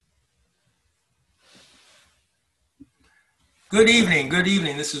Good evening. Good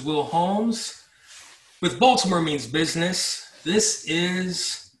evening. This is Will Holmes with Baltimore Means Business. This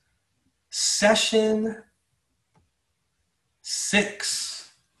is session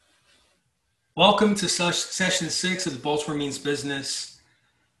 6. Welcome to session 6 of the Baltimore Means Business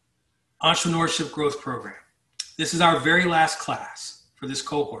Entrepreneurship Growth Program. This is our very last class for this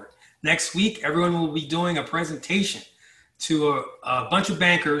cohort. Next week, everyone will be doing a presentation to a bunch of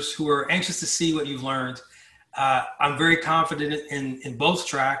bankers who are anxious to see what you've learned. I'm very confident in both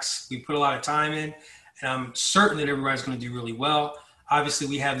tracks. We put a lot of time in, and I'm certain that everybody's going to do really well. Obviously,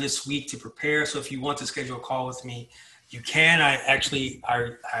 we have this week to prepare, so if you want to schedule a call with me, you can.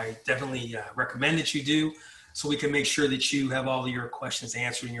 I definitely recommend that you do, so we can make sure that you have all of your questions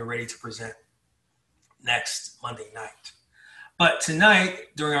answered and you're ready to present next Monday night. But tonight,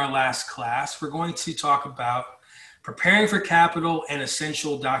 during our last class, we're going to talk about preparing for capital and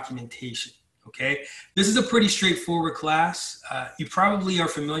essential documentation. Okay, this is a pretty straightforward class. You probably are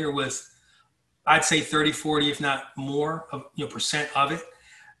familiar with, I'd say 30, 40, if not more of, percent of it,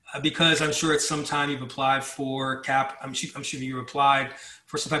 because I'm sure at some time you've applied for I'm sure you applied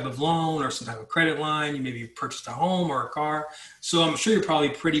for some type of loan or some type of credit line. You maybe purchased a home or a car. So I'm sure you're probably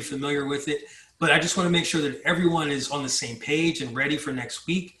pretty familiar with it, but I just want to make sure that everyone is on the same page and ready for next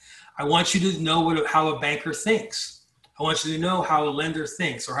week. I want you to know how a banker thinks. I want you to know how a lender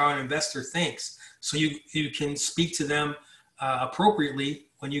thinks or how an investor thinks, so you can speak to them appropriately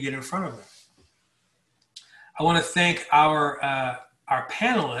when you get in front of them. I want to thank our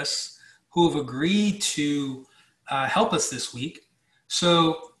panelists who have agreed to help us this week.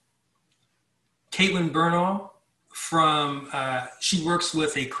 So Caitlin Bernal she works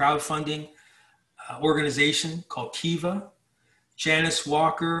with a crowdfunding organization called Kiva. Janice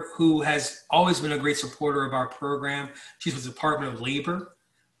Walker, who has always been a great supporter of our program. She's with the Department of Labor.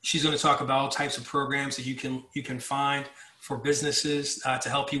 She's going to talk about all types of programs that you can find for businesses to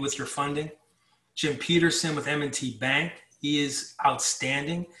help you with your funding. Jim Peterson with M&T Bank. He is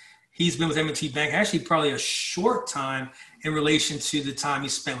outstanding. He's been with M&T Bank actually probably a short time in relation to the time he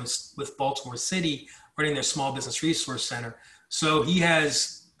spent with Baltimore City running their Small Business Resource Center. So he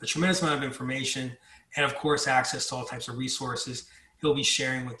has a tremendous amount of information and of course, access to all types of resources. He'll be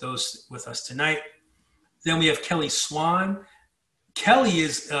sharing with us tonight. Then we have Kelly Swan. Kelly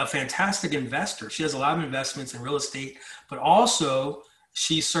is a fantastic investor. She has a lot of investments in real estate, but also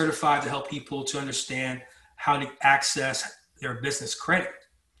she's certified to help people to understand how to access their business credit.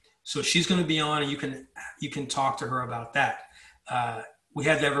 So she's going to be on, and you can talk to her about that. We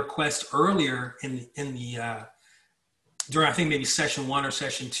had that request earlier during I think maybe session 1 or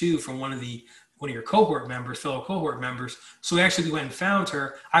session 2 from one of your fellow cohort members. So we actually went and found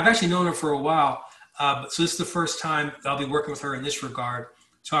her. I've actually known her for a while. So this is the first time I'll be working with her in this regard,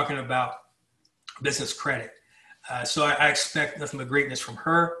 talking about business credit. So I expect nothing but greatness from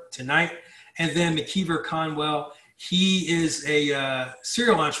her tonight. And then McKeever Conwell, he is a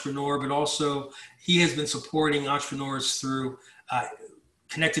serial entrepreneur, but also he has been supporting entrepreneurs through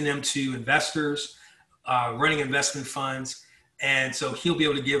connecting them to investors, running investment funds. And so he'll be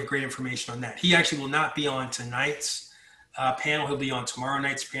able to give great information on that. He actually will not be on tonight's panel. He'll be on tomorrow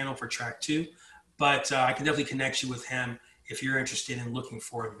night's panel for track 2. But I can definitely connect you with him if you're interested in looking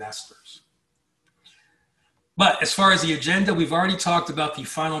for investors. But as far as the agenda, we've already talked about the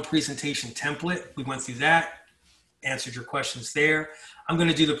final presentation template. We went through that, answered your questions there. I'm going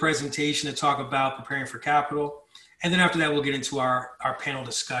to do the presentation to talk about preparing for capital. And then after that, we'll get into our panel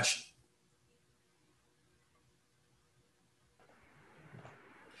discussion.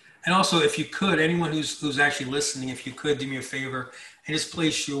 And also, if you could, anyone who's actually listening, if you could do me a favor and just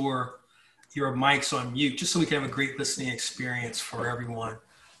place your mics on mute, just so we can have a great listening experience for everyone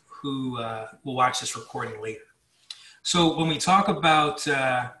who will watch this recording later. So when we talk about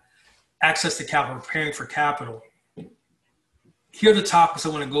access to capital, preparing for capital, here are the topics I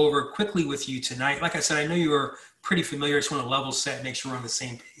want to go over quickly with you tonight. Like I said, I know you are pretty familiar. I just want to level set, make sure we're on the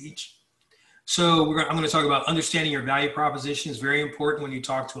same page. So I'm going to talk about understanding your value proposition is very important when you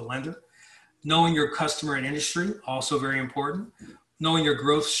talk to a lender. Knowing your customer and industry, also very important. Knowing your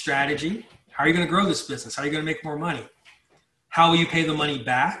growth strategy. How are you going to grow this business? How are you going to make more money? How will you pay the money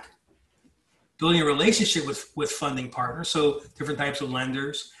back? Building a relationship with funding partners, so different types of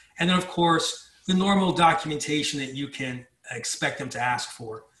lenders. And then, of course, the normal documentation that you can expect them to ask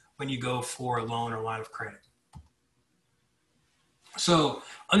for when you go for a loan or line of credit. So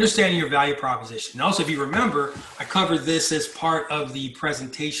understanding your value proposition. And also, if you remember, I covered this as part of the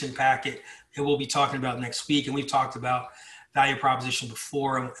presentation packet that we'll be talking about next week. And we've talked about value proposition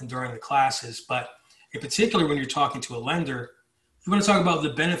before and during the classes. But in particular, when you're talking to a lender, you want to talk about the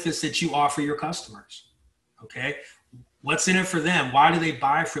benefits that you offer your customers. Okay. What's in it for them? Why do they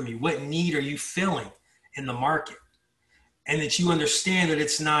buy from you? What need are you filling in the market? And that you understand that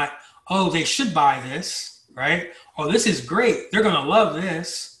it's not, oh, they should buy this, right? Oh, this is great. They're going to love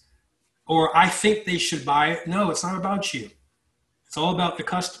this. Or I think they should buy it. No, it's not about you. It's all about the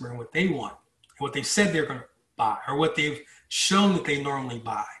customer and what they want, and what they've said they're going to buy, or what they've shown that they normally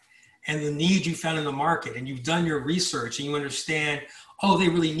buy, and the need you found in the market. And you've done your research and you understand, oh, they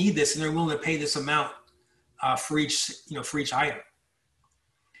really need this and they're willing to pay this amount for each item.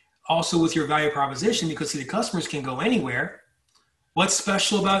 Also with your value proposition, because see, the customers can go anywhere. What's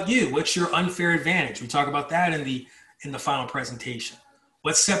special about you? What's your unfair advantage? We talk about that in the final presentation.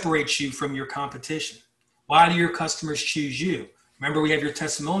 What separates you from your competition? Why do your customers choose you? Remember, we have your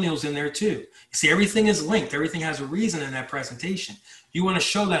testimonials in there too. You see, everything is linked. Everything has a reason in that presentation. You want to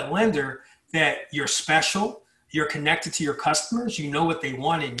show that lender that you're special, you're connected to your customers, you know what they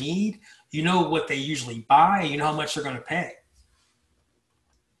want and need, you know what they usually buy, you know how much they're going to pay.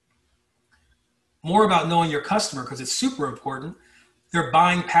 More about knowing your customer, because it's super important, their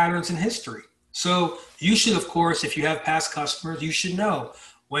buying patterns and history. So you should, of course, if you have past customers, you should know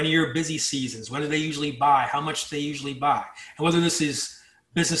when are your busy seasons, when do they usually buy, how much do they usually buy, and whether this is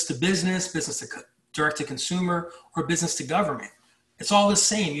business to business, business to direct to consumer, or business to government. It's all the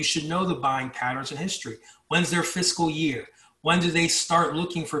same. You should know the buying patterns and history. When's their fiscal year? When do they start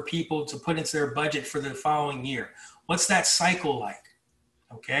looking for people to put into their budget for the following year? What's that cycle like?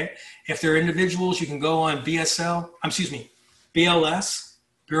 Okay. If they're individuals, you can go on BLS,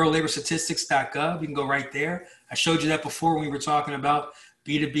 Bureau of Labor Statistics.gov. You can go right there. I showed you that before when we were talking about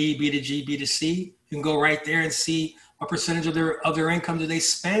B2B, B2G, B2C. You can go right there and see what percentage of their income do they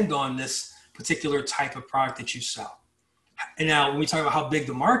spend on this particular type of product that you sell. And now when we talk about how big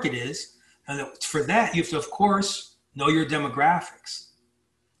the market is, for that, you have to, of course, know your demographics.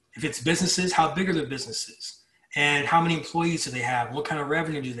 If it's businesses, how big are the businesses? And how many employees do they have? What kind of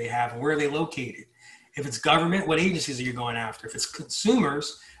revenue do they have? And where are they located? If it's government, what agencies are you going after? If it's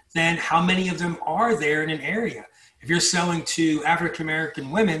consumers, then how many of them are there in an area? If you're selling to African-American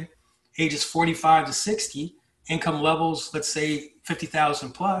women, ages 45 to 60, income levels, let's say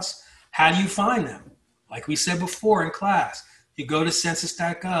 50,000 plus, how do you find them? Like we said before in class, you go to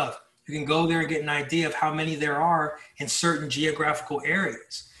census.gov. You can go there and get an idea of how many there are in certain geographical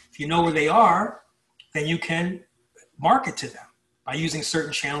areas. If you know where they are, then you can market to them by using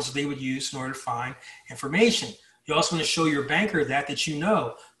certain channels that they would use in order to find information. You also want to show your banker that you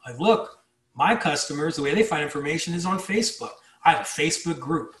know, like, look, my customers, the way they find information is on Facebook. I have a Facebook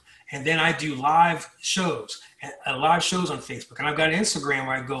group, and then I do live shows on Facebook, and I've got an Instagram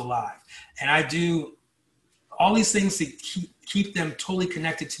where I go live, and I do all these things to keep them totally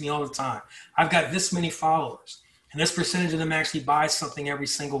connected to me all the time. I've got this many followers, and this percentage of them actually buy something every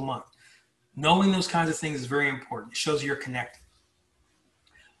single month. Knowing those kinds of things is very important. It shows you're connected.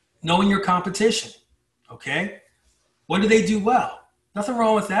 Knowing your competition, okay? What do they do well? Nothing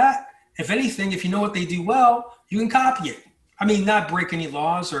wrong with that. If anything, if you know what they do well, you can copy it. I mean, not break any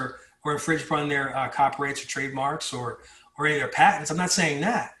laws or infringe upon their copyrights or trademarks or any of their patents. I'm not saying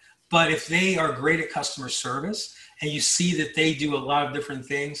that. But if they are great at customer service and you see that they do a lot of different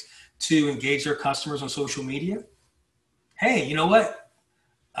things to engage their customers on social media, hey, you know what?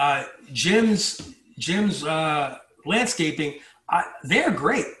 Jim's Landscaping, they're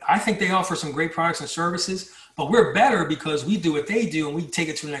great. I think they offer some great products and services, but we're better because we do what they do and we take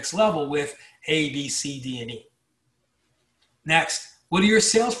it to the next level with A, B, C, D, and E. Next, what do your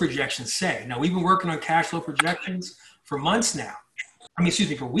sales projections say? Now, we've been working on cash flow projections for months now.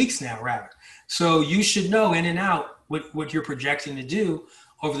 For weeks now, rather. So you should know in and out what you're projecting to do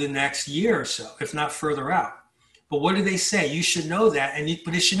over the next year or so, if not further out. But what do they say? You should know that.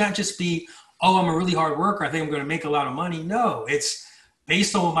 But it should not just be, oh, I'm a really hard worker, I think I'm going to make a lot of money. No, it's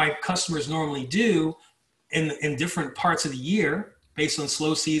based on what my customers normally do in different parts of the year, based on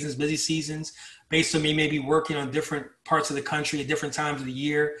slow seasons, busy seasons, based on me maybe working on different parts of the country at different times of the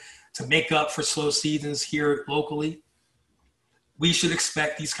year to make up for slow seasons here locally. We should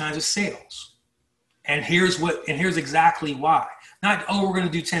expect these kinds of sales. And here's exactly why. Not, oh, we're going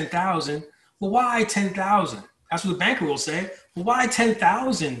to do 10,000. Well, why 10,000? That's what the banker will say. Well, why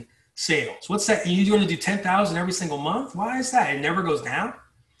 10,000 sales? What's that? You're going to do 10,000 every single month? Why is that? It never goes down.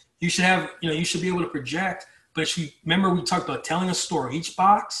 You should have, you should be able to project, but remember we talked about telling a story. Each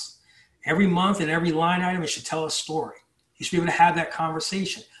box, every month and every line item, it should tell a story. You should be able to have that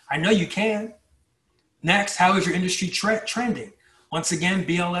conversation. I know you can. Next, how is your industry trending? Once again,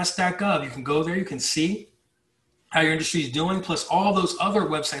 BLS.gov. You can go there. You can see how your industry is doing, plus all those other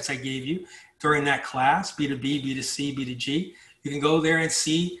websites I gave you during that class, B2B, B2C, B2G. You can go there and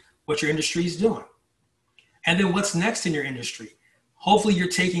see what your industry is doing. And then what's next in your industry? Hopefully you're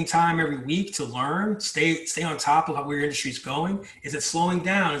taking time every week to learn, stay on top of where your industry is going. Is it slowing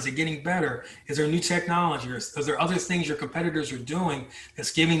down? Is it getting better? Is there new technology? Or is there other things your competitors are doing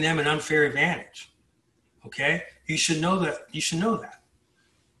that's giving them an unfair advantage? Okay, you should know that. You should know that.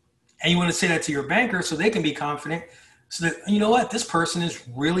 And you want to say that to your banker so they can be confident, so that, you know what, this person is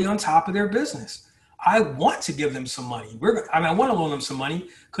really on top of their business. I want to give them some money. I want to loan them some money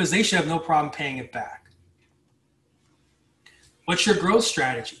because they should have no problem paying it back. What's your growth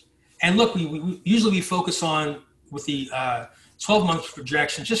strategy? And look, we usually focus on with the 12-month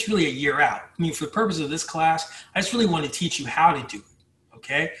projection, just really a year out. I mean, for the purpose of this class, I just really want to teach you how to do it,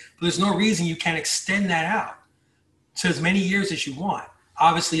 okay? But there's no reason you can't extend that out to as many years as you want.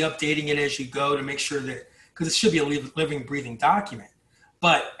 Obviously updating it as you go to make sure that, because it should be a living, breathing document.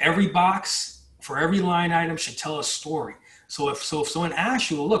 But every box for every line item should tell a story. So if someone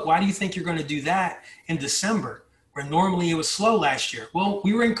asks you, well, look, why do you think you're going to do that in December, where normally it was slow last year? Well,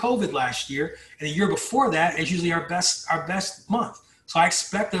 we were in COVID last year, and the year before that is usually our best month. So I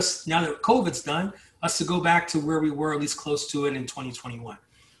expect us, now that COVID's done, us to go back to where we were, at least close to it, in 2021.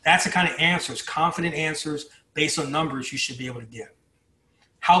 That's the kind of answers, confident answers based on numbers you should be able to give.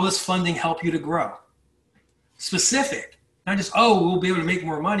 How does funding help you to grow? Specific, not just, oh, we'll be able to make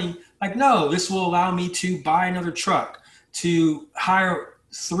more money. Like, no, this will allow me to buy another truck, to hire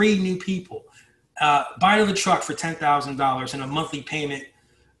 3 new people, buy another truck for $10,000 and a monthly payment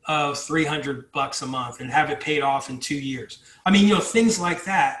of $300 a month and have it paid off in 2 years. I mean, you know, things like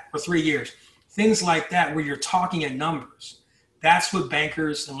that, or 3 years, things like that where you're talking in numbers. That's what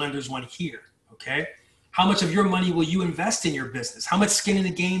bankers and lenders want to hear, okay? How much of your money will you invest in your business? How much skin in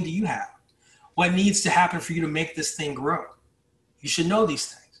the game do you have? What needs to happen for you to make this thing grow? You should know these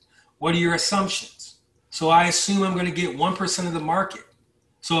things. What are your assumptions? So I assume I'm going to get 1% of the market.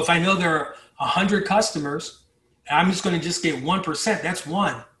 So if I know there are 100 customers, and I'm just going to just get 1%, that's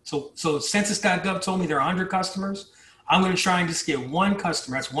one. So Census.gov told me there are 100 customers. I'm going to try and just get 1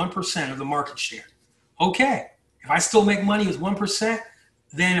 customer. That's 1% of the market share. Okay. If I still make money with 1%,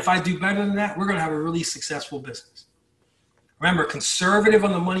 then if I do better than that, we're going to have a really successful business. Remember, conservative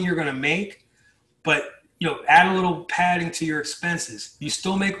on the money you're going to make, but add a little padding to your expenses. You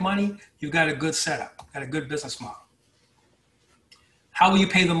still make money, you've got a good setup, got a good business model. How will you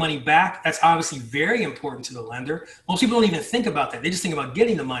pay the money back? That's obviously very important to the lender. Most people don't even think about that. They just think about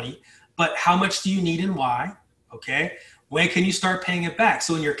getting the money, but how much do you need and why? Okay. When can you start paying it back?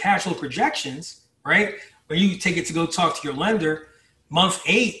 So in your cash flow projections, right, when you take it to go talk to your lender, month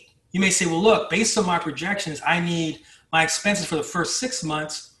 8, you may say, well, look, based on my projections, I need my expenses for the first 6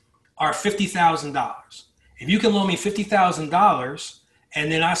 months are $50,000. If you can loan me $50,000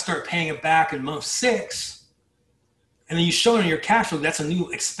 and then I start paying it back in month 6, and then you show it in your cash flow, that's a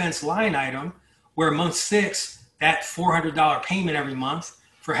new expense line item where month 6, that $400 payment every month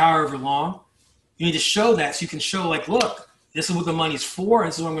for however long, you need to show that so you can show like, look, this is what the money's for, and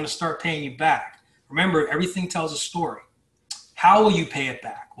this is what I'm going to start paying you back. Remember, everything tells a story. How will you pay it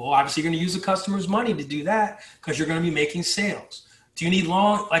back? Well, obviously you're going to use the customer's money to do that because you're going to be making sales. Do you need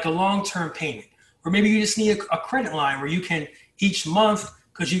a long-term payment? Or maybe you just need a credit line where you can each month,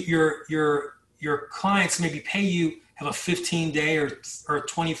 because your clients maybe pay you, have a 15-day or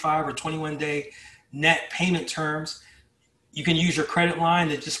 25 or 21-day net payment terms. You can use your credit line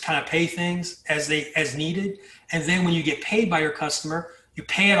to just kind of pay things as needed. And then when you get paid by your customer, you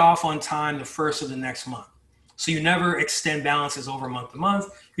pay it off on time the first of the next month. So you never extend balances over month to month.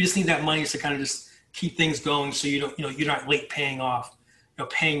 You just need that money to kind of just keep things going so you're not late paying off,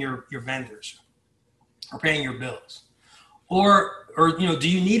 paying your vendors or paying your bills. Or do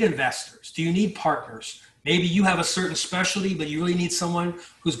you need investors? Do you need partners? Maybe you have a certain specialty, but you really need someone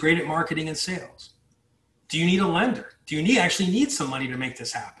who's great at marketing and sales. Do you need a lender? Do you actually need some money to make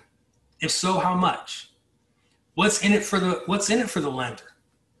this happen? If so, how much? What's in it for the lender?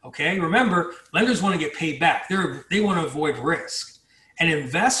 Okay, remember, lenders want to get paid back. They want to avoid risk. An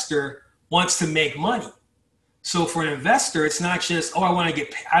investor wants to make money. So for an investor, it's not just, I want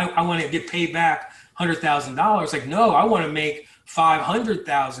to get paid back $100,000. Like, no, I want to make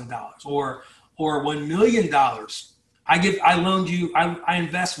 $500,000 or $1 million. I loaned you, I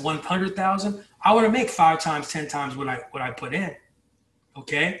invest $100,000. I want to make 5 times, 10 times what I put in.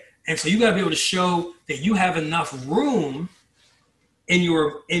 Okay, and so you got to be able to show that you have enough room in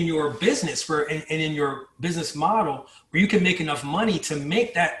your business and in your business model where you can make enough money to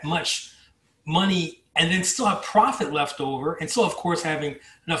make that much money and then still have profit left over and still, of course, having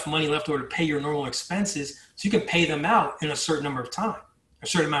enough money left over to pay your normal expenses so you can pay them out in a certain amount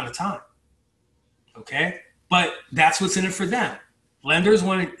of time. Okay. But that's what's in it for them. Lenders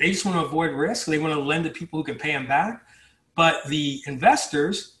they just want to avoid risk. They want to lend to people who can pay them back. But the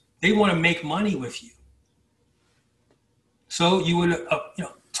investors, they want to make money with you. So you would,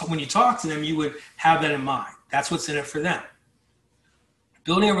 when you talk to them, you would have that in mind. That's what's in it for them.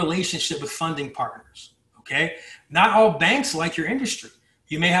 Building a relationship with funding partners. Okay. Not all banks like your industry.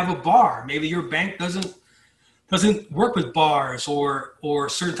 You may have a bar. Maybe your bank doesn't work with bars or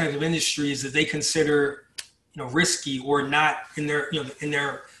certain types of industries that they consider risky or not in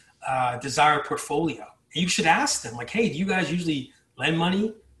their desired portfolio. And you should ask them, like, hey, do you guys usually lend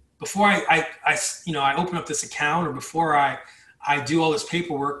money? Before I open up this account, or before I do all this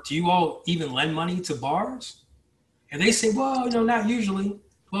paperwork, do you all even lend money to bars? And they say, well, not usually.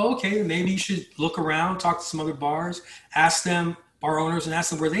 Well, okay, maybe you should look around, talk to some other bars, ask them, bar owners, and ask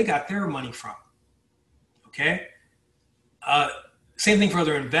them where they got their money from. Okay. Same thing for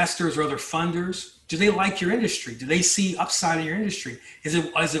other investors or other funders. Do they like your industry? Do they see upside in your industry? Is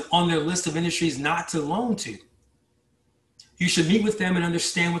it on their list of industries not to loan to? You should meet with them and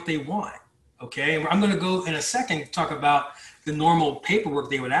understand what they want. Okay. And I'm going to go in a second talk about the normal paperwork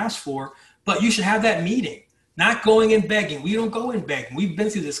they would ask for, but you should have that meeting. Not going and begging. We don't go in begging. We've been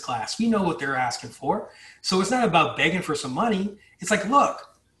through this class. We know what they're asking for. So it's not about begging for some money. It's like,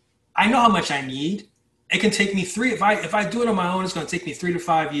 look, I know how much I need. It can take me if I do it on my own, it's going to take me 3 to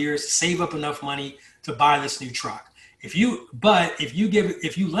 5 years to save up enough money to buy this new truck. If you lend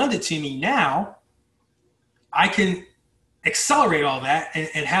it to me now, I can accelerate all that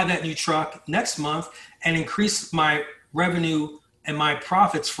and have that new truck next month and increase my revenue and my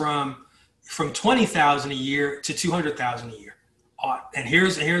profits from $20,000 a year to $200,000 a year. And here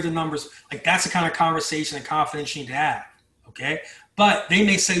are the numbers. Like, that's the kind of conversation and confidence you need to have. Okay. But they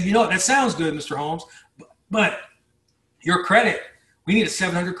may say, that sounds good, Mr. Holmes, but your credit, we need a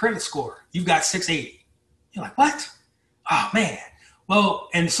 700 credit score. You've got 680. You're like, what? Oh man. Well,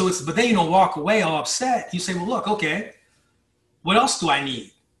 and so but then you don't walk away all upset. You say, well, look, okay, what else do I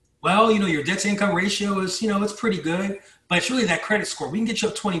need? Well, your debt to income ratio is, it's pretty good, but it's really that credit score. We can get you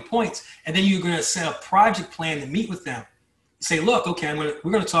up 20 points, and then you're going to set a project plan to meet with them. Say, look, okay,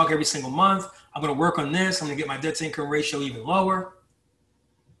 we're going to talk every single month. I'm going to work on this. I'm going to get my debt to income ratio even lower.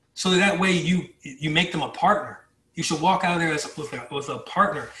 So that way you make them a partner. You should walk out of there with a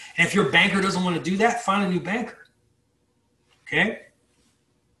partner. And if your banker doesn't want to do that, find a new banker. Okay?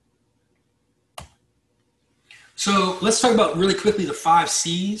 So let's talk about really quickly the 5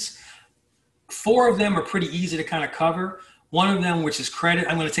 C's. 4 of them are pretty easy to kind of cover. One of them, which is credit,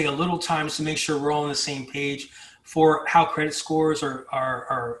 I'm going to take a little time just to make sure we're all on the same page for how credit scores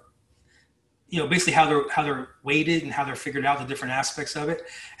are basically how they're weighted and how they're figured out, the different aspects of it.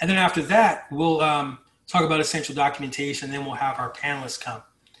 And then after that, we'll talk about essential documentation, and then we'll have our panelists come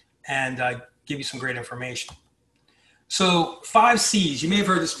and give you some great information. So 5 C's, you may have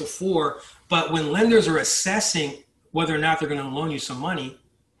heard this before, but when lenders are assessing whether or not they're going to loan you some money,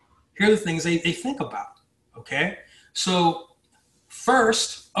 here are the things they think about, okay? So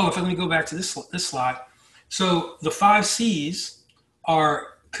first, let me go back to this slide. So the 5 C's are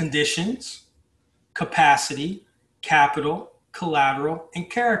conditions, capacity, capital, collateral, and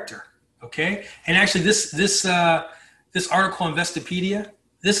character. Okay. And actually this article, Investopedia,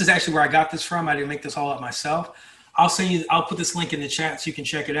 this is actually where I got this from. I didn't make this all up myself. I'll put this link in the chat so you can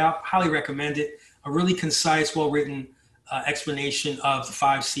check it out. Highly recommend it. A really concise, well-written explanation of the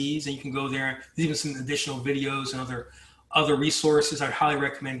 5 C's. And you can go there. There's even some additional videos and other resources. I'd highly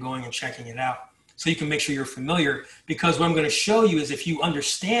recommend going and checking it out so you can make sure you're familiar, because what I'm going to show you is if you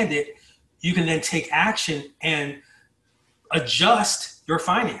understand it, you can then take action and adjust your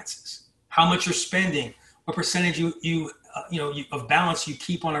finances, how much you're spending, what percentage of balance you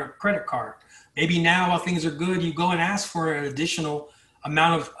keep on a credit card. Maybe now while things are good, you go and ask for an additional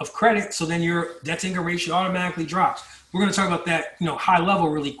amount of credit, so then your debt to income ratio automatically drops. We're going to talk about that, high level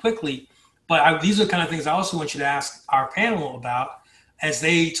really quickly, but these are the kind of things I also want you to ask our panel about as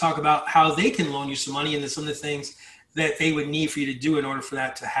they talk about how they can loan you some money and some of the things that they would need for you to do in order for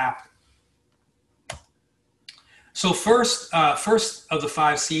that to happen. So first of the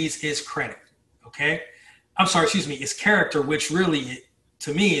 5 C's is credit, okay? Is character, which really,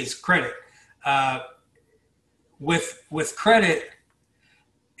 to me, is credit. With credit,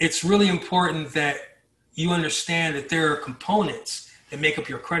 it's really important that you understand that there are components that make up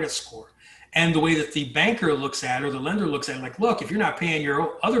your credit score. And the way that the banker looks at it, or the lender looks at it, like, look, if you're not paying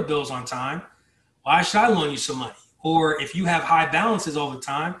your other bills on time, why should I loan you some money? Or if you have high balances all the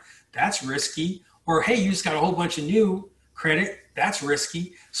time, that's risky. Or, hey, you just got a whole bunch of new credit, that's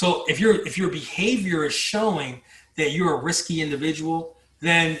risky. So if your behavior is showing that you're a risky individual,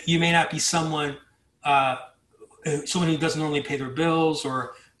 then you may not be someone someone who doesn't normally pay their bills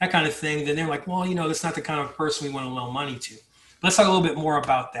or that kind of thing, then they're like, well, that's not the kind of person we want to loan money to. But let's talk a little bit more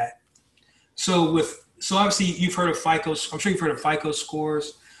about that. So obviously you've heard of FICO. I'm sure you've heard of FICO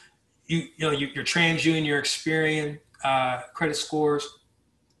scores. Your TransUnion, your Experian credit scores,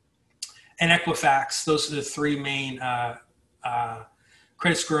 and Equifax. Those are the three main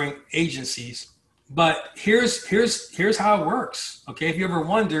credit scoring agencies. But here's how it works. Okay, if you ever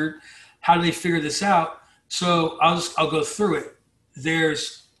wondered how do they figure this out, so I'll go through it.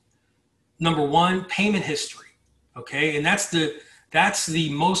 There's number one, payment history. Okay, and that's the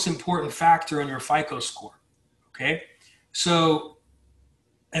most important factor in your FICO score. Okay, so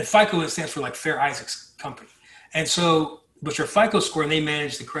and FICO stands for like Fair Isaacs Company, and so but your FICO score, and they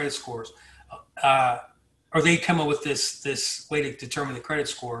manage the credit scores, or they come up with this way to determine the credit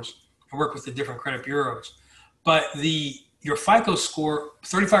scores and work with the different credit bureaus. But your FICO score,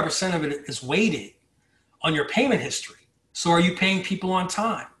 35% of it is weighted on your payment history. So are you paying people on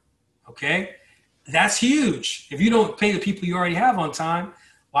time? Okay, that's huge. If you don't pay the people you already have on time,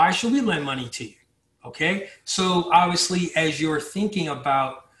 why should we lend money to you? Okay, so obviously as you're thinking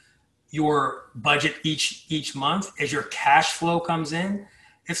about your budget each month, as your cash flow comes in,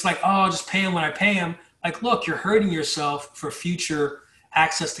 it's like, oh, I'll just pay them when I pay them. Like, look, you're hurting yourself for future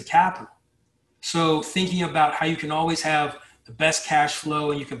access to capital. So thinking about how you can always have the best cash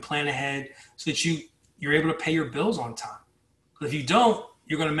flow and you can plan ahead so that you're able to pay your bills on time. Because if you don't,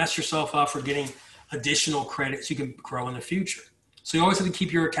 you're going to mess yourself up for getting additional credit so you can grow in the future. So you always have to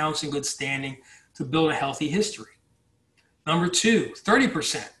keep your accounts in good standing to build a healthy history. Number two,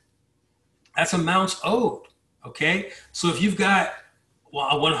 30%. That's amounts owed. Okay, so if you've got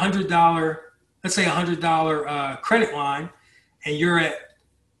a $100, let's say $100 credit line, and you're at,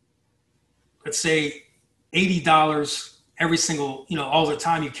 let's say, $80 every single, all the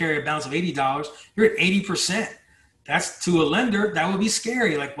time you carry a balance of $80, you're at 80%. That's, to a lender, that would be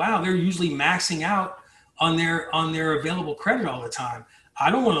scary. Like, wow, they're usually maxing out on their available credit all the time.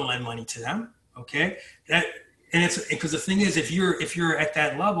 I don't want to lend money to them. Okay, and it's because the thing is, if you're at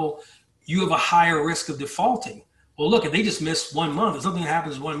that level, you have a higher risk of defaulting. Well, look, if they just miss 1 month, if something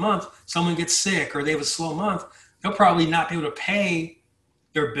happens 1 month, someone gets sick or they have a slow month, they'll probably not be able to pay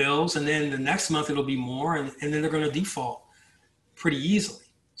their bills. And then the next month it'll be more, and then they're going to default pretty easily.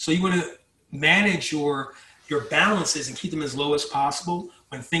 So you want to manage your balances and keep them as low as possible.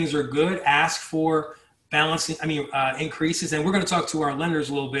 When things are good, ask for increases. And we're going to talk to our lenders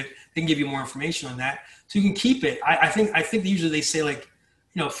a little bit. They can give you more information on that. So you can keep it. I think usually they say like,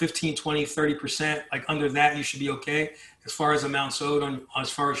 15, 20, 30%, like under that, you should be okay as far as amounts owed as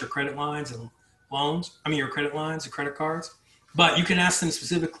far as your credit lines and loans. Your credit lines and credit cards. But you can ask them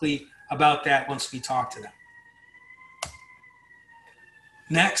specifically about that once we talk to them.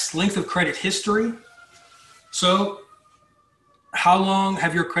 Next, length of credit history. So how long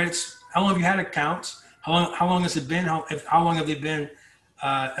have you had accounts? How long has it been? How long have they been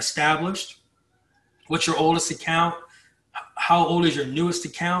established? What's your oldest account? How old is your newest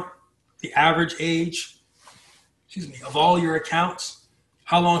account? The average age, of all your accounts.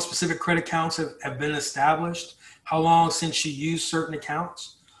 How long specific credit accounts have been established? How long since you used certain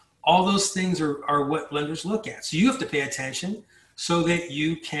accounts? All those things are what lenders look at. So you have to pay attention so that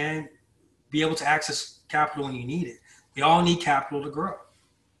you can be able to access capital when you need it. We all need capital to grow.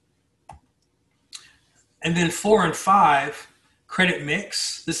 And then 4 and 5, credit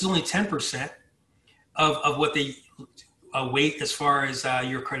mix. This is only 10% of what they weight as far as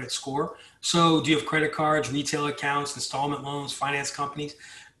your credit score. So do you have credit cards, retail accounts, installment loans, finance companies?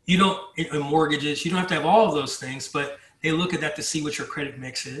 Mortgages, you don't have to have all of those things, but they look at that to see what your credit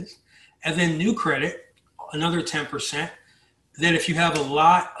mix is. And then new credit, another 10%. Then if you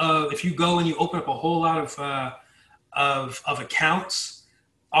go and you open up a whole lot of accounts,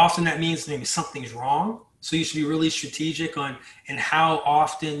 often that means maybe something's wrong. So you should be really strategic in how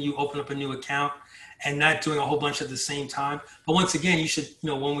often you open up a new account and not doing a whole bunch at the same time. But once again, you should,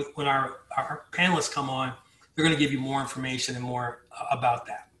 when our panelists come on, they're going to give you more information and more about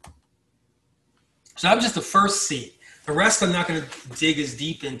that. So that was just the first C. The rest I'm not going to dig as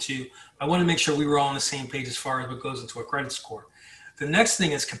deep into. I want to make sure we were all on the same page as far as what goes into a credit score. The next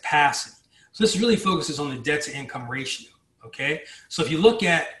thing is capacity. So this really focuses on the debt to income ratio. Okay. So if you look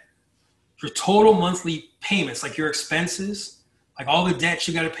at your total monthly payments, like your expenses, like all the debts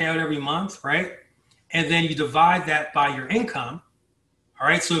you got to pay out every month, right? And then you divide that by your income. All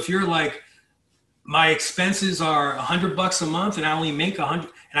right. So if you're like, my expenses are $100 a month and I only make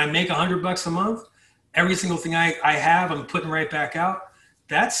 $100 a month, every single thing I have, I'm putting right back out.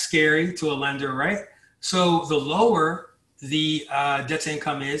 That's scary to a lender, right? So the lower the debt to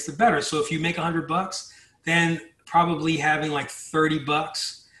income is, the better. So if you make $100, then probably having like 30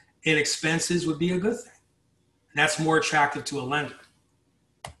 bucks in expenses would be a good thing. That's more attractive to a lender.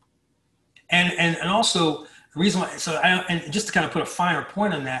 And also the reason why, and just to kind of put a finer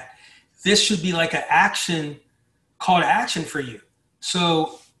point on that, this should be like call to action for you.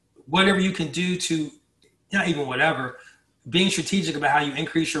 So whatever you can do to, not even whatever, being strategic about how you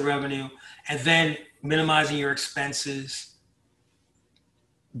increase your revenue and then minimizing your expenses,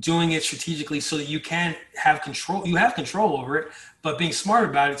 doing it strategically so that you can have control. You have control over it, but being smart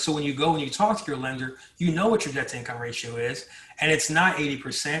about it. So when you go and you talk to your lender, you know what your debt to income ratio is, and it's not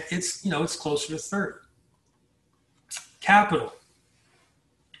 80%. It's closer to 30. Capital.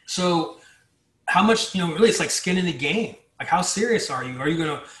 So how much, really it's like skin in the game. Like how serious are you? Are you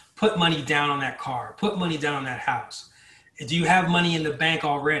going to put money down on that car, put money down on that house? Do you have money in the bank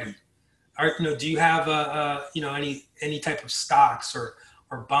already? Or, do you have any type of stocks or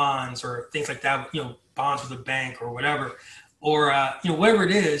bonds or things like that, bonds with a bank or whatever, or, whatever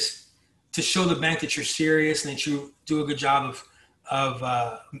it is, to show the bank that you're serious and that you do a good job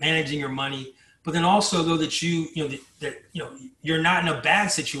of managing your money. But then also though that you're not in a bad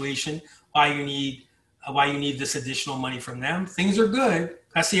situation why you need this additional money from them. Things are good.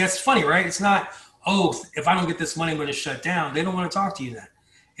 That's funny, right? It's not, oh, if I don't get this money, I'm going to shut down. They don't want to talk to you then.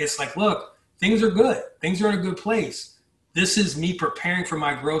 It's like, look, things are good. Things are in a good place. This is me preparing for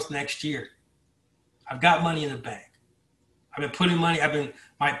my growth next year. I've got money in the bank. I've been putting money, I've been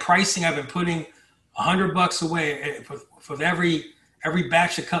putting $100 away for every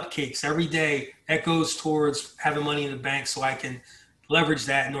batch of cupcakes every day. That goes towards having money in the bank so I can leverage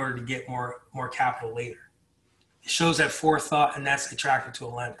that in order to get more capital later. It shows that forethought, and that's attractive to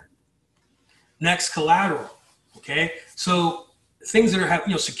a lender. Next, collateral. Okay, so things that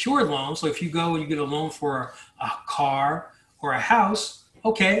are secured loans. So if you go and you get a loan for a car or a house,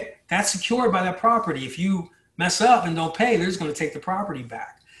 okay, that's secured by that property. If you mess up and don't pay, they're just going to take the property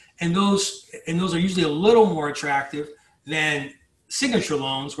back. And those are usually a little more attractive than signature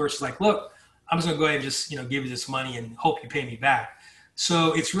loans, where it's like, look, I'm just going to go ahead and just give you this money and hope you pay me back.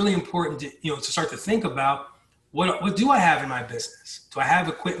 So it's really important to start to think about what do I have in my business? Do I have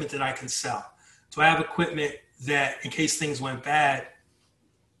equipment that I can sell? Do I have equipment that, in case things went bad,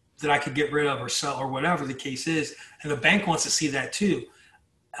 that I could get rid of or sell or whatever the case is? And the bank wants to see that too.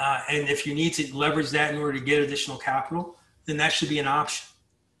 And if you need to leverage that in order to get additional capital, then that should be an option.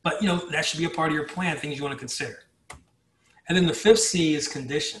 But that should be a part of your plan, things you want to consider. And then the fifth C is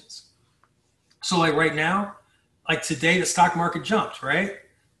conditions. So like right now, like today, the stock market jumped, right?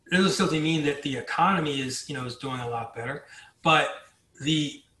 It doesn't still mean that the economy is doing a lot better, but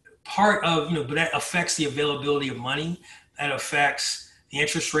the part of, but that affects the availability of money. That affects the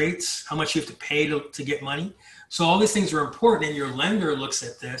interest rates, how much you have to pay to get money. So all these things are important, and your lender looks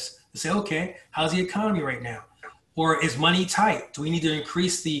at this and say, okay, how's the economy right now? Or is money tight? Do we need to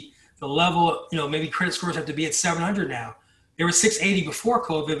increase the level? Maybe credit scores have to be at 700 now. They were 680 before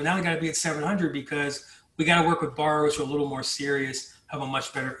COVID, but now they got to be at 700 because we got to work with borrowers who are a little more serious, have a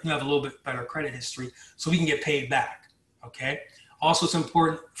little bit better credit history, so we can get paid back. Okay. Also, it's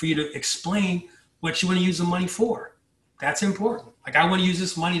important for you to explain what you want to use the money for. That's important. Like, I want to use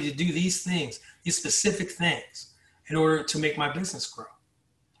this money to do these things, these specific things, in order to make my business grow.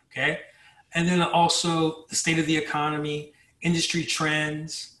 Okay. And then also the state of the economy, industry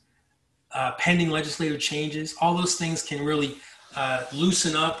trends, pending legislative changes. All those things can really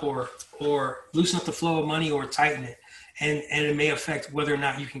loosen up or loosen up the flow of money or tighten it. And it may affect whether or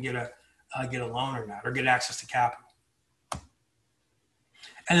not you can get a loan or not, or get access to capital.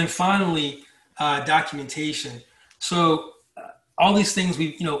 And then finally, documentation. So all these things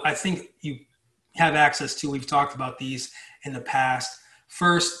I think you have access to. We've talked about these in the past.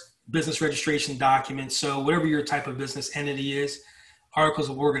 First, business registration documents. So whatever your type of business entity is, articles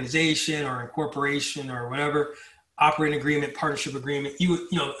of organization or incorporation or whatever, operating agreement, partnership agreement. In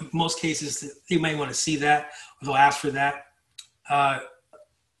most cases, they might want to see that, or they'll ask for that.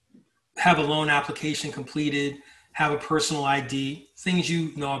 Have a loan application completed, have a personal ID, things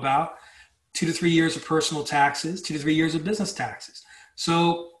you know about, 2 to 3 years of personal taxes, 2 to 3 years of business taxes.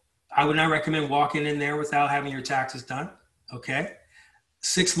 So I would not recommend walking in there without having your taxes done. Okay.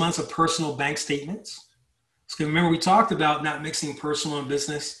 6 months of personal bank statements. So remember, we talked about not mixing personal and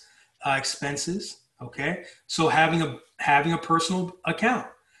business expenses. Okay. So having a personal account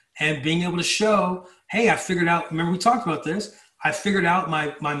and being able to show, hey, I figured out, remember we talked about this. I figured out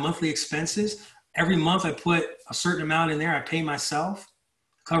my monthly expenses. Every month I put a certain amount in there. I pay myself,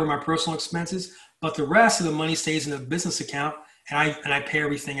 cover my personal expenses, but the rest of the money stays in the business account, and I pay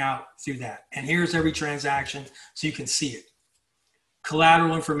everything out through that. And here's every transaction so you can see it.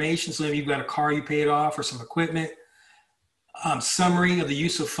 Collateral information. So maybe you've got a car you paid off or some equipment. summary of the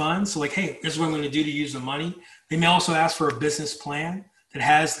use of funds. So like, hey, this is what I'm going to do to use the money. They may also ask for a business plan that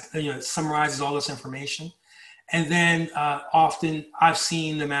has, summarizes all this information. And then often I've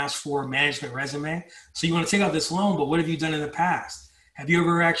seen them ask for a management resume. So you want to take out this loan, but what have you done in the past? Have you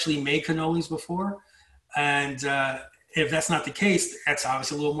ever actually made cannolis before? And if that's not the case, that's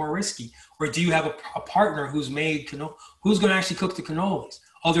obviously a little more risky. Or do you have a partner who's made cannoli? Who's going to actually cook the cannolis?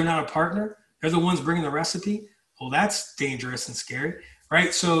 Oh, they're not a partner? They're the ones bringing the recipe? Well, that's dangerous and scary,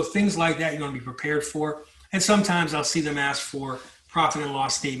 right? So things like that you're going to be prepared for. And sometimes I'll see them ask for profit and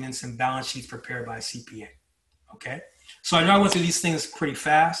loss statements and balance sheets prepared by a CPA. Okay. So I know I went through these things pretty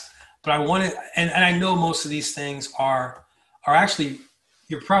fast, but I wanted, and I know most of these things are actually,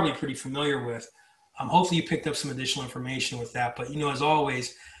 you're probably pretty familiar with. Hopefully you picked up some additional information with that. But, as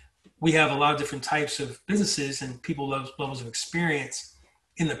always, we have a lot of different types of businesses and people levels of experience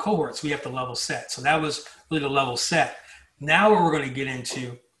in the cohorts. We have to level set. So that was really the level set. Now what we're going to get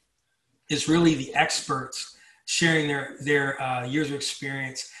into is really the experts sharing their years of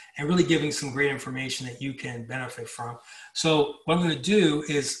experience and really giving some great information that you can benefit from. So what I'm going to do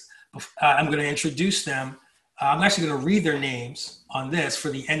is I'm going to introduce them. I'm actually going to read their names on this for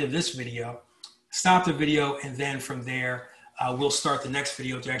the end of this video, stop the video, and then from there, we'll start the next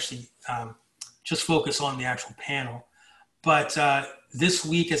video to actually just focus on the actual panel. But this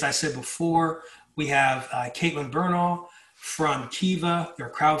week, as I said before, we have Caitlin Bernal from Kiva, their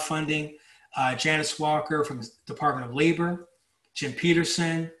crowdfunding, Janice Walker from the Department of Labor, Jim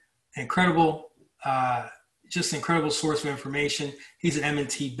Peterson, just incredible source of information. He's at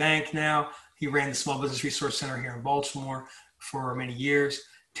M&T Bank now. He ran the Small Business Resource Center here in Baltimore for many years.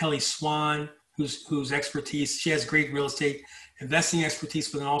 Kelly Swan, whose expertise, she has great real estate investing expertise,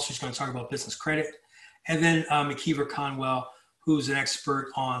 but then also she's going to talk about business credit. And then McKeever Conwell, who's an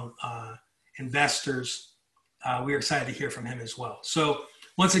expert on investors. We're excited to hear from him as well. So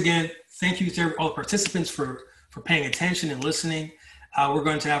once again, thank you to all the participants for paying attention and listening. We're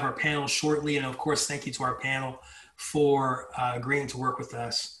going to have our panel shortly. And of course, thank you to our panel for agreeing to work with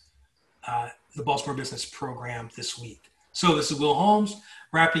us, the Baltimore Business Program this week. So this is Will Holmes,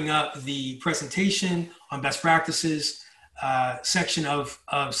 wrapping up the presentation on best practices section of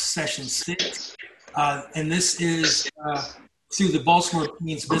session 6. And this is through the Baltimore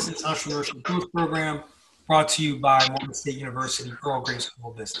Means Business Entrepreneurship Growth Program, brought to you by Morgan State University Earl Grey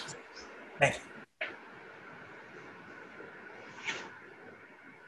School of Business. Thank you.